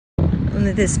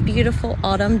on this beautiful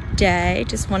autumn day.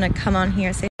 Just want to come on here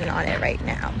and say on it right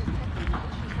now.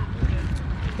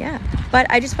 Yeah, but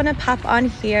I just want to pop on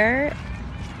here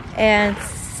and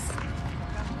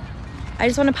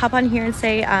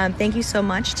say thank you so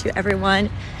much to everyone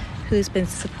who's been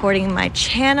supporting my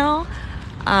channel.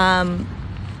 I'm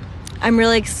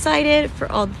really excited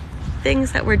for all the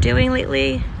things that we're doing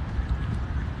lately,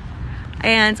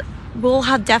 and we'll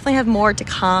definitely have more to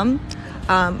come.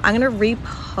 I'm gonna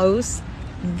repost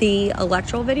the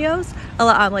electoral videos,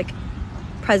 like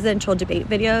presidential debate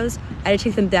videos. I had to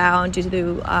take them down due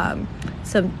to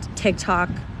some TikTok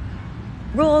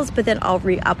rules, but then I'll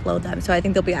re-upload them, so I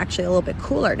think they'll be actually a little bit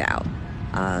cooler now.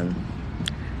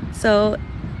 So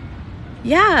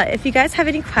yeah, if you guys have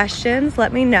any questions,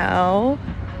 let me know.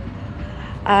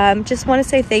 Just want to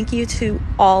say thank you to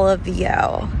all of you,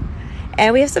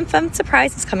 and we have some fun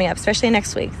surprises coming up, especially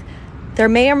next week. There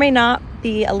may or may not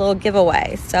be a little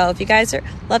giveaway, so if you guys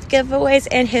love giveaways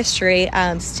and history,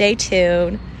 stay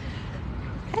tuned.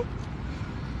 Okay,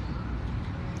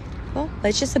 cool. But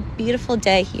it's just a beautiful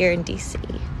day here in DC.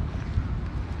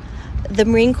 The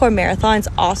Marine Corps Marathon is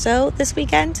also this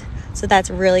weekend, so that's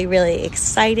really, really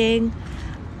exciting.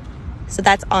 So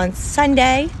that's on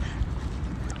Sunday,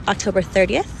 October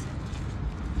 30th.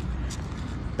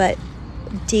 But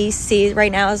DC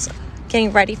right now is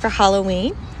getting ready for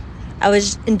Halloween. I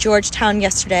was in Georgetown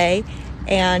yesterday,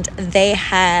 and they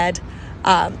had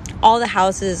all the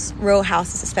houses, row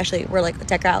houses especially, were like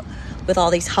decked out with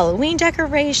all these Halloween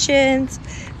decorations.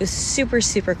 It was super,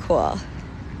 super cool.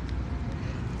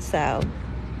 So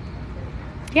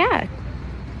yeah,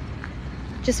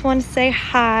 just want to say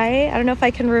hi. I don't know if I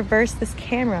can reverse this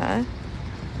camera,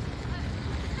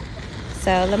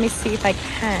 so let me see if I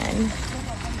can.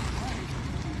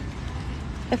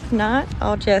 If not,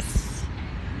 I'll just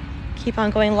keep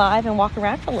on going live and walk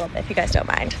around for a little bit if you guys don't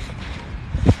mind.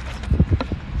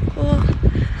 Cool.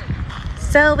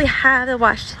 So we have the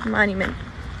Washington Monument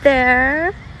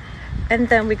there, and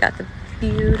then we got the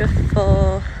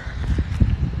beautiful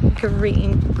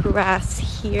green grass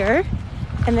here,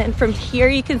 and then from here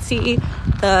you can see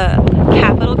the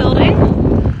Capitol building.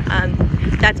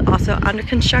 That's also under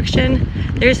construction.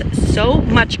 There's so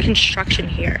much construction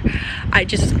here. I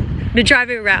just been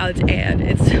driving around and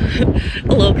it's a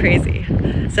little crazy.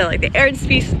 So like the Air and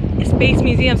Space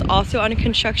Museum's also under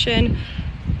construction.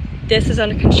 This is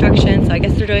under construction, so I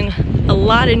guess they're doing a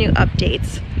lot of new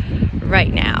updates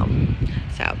right now.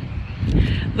 So,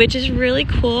 which is really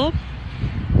cool.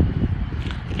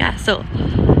 Yeah, so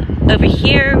over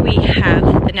here we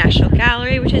have the National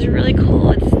Gallery, which is really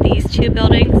cool. It's these two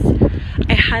buildings.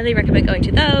 I highly recommend going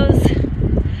to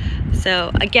those.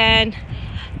 So again,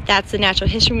 that's the Natural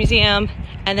History Museum,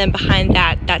 and then behind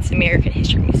that, that's the American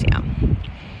History Museum.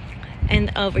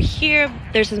 And over here,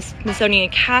 there's the Smithsonian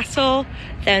Castle.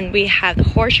 Then we have the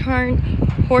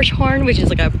Horshorn, which is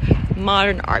like a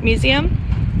modern art museum.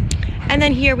 And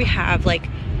then here we have like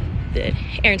the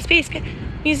Air and Space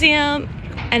Museum,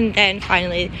 and then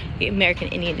finally the American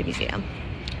Indian Museum.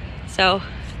 So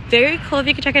very cool. If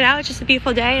you can check it out, it's just a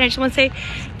beautiful day, and I just want to say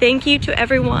thank you to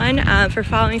everyone for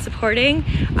following and supporting.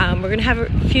 We're gonna have a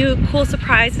few cool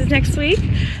surprises next week,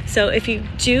 so if you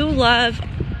do love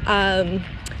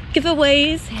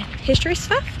giveaways and history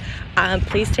stuff,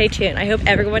 please stay tuned. I hope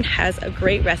everyone has a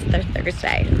great rest of their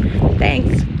Thursday.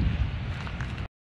 Thanks.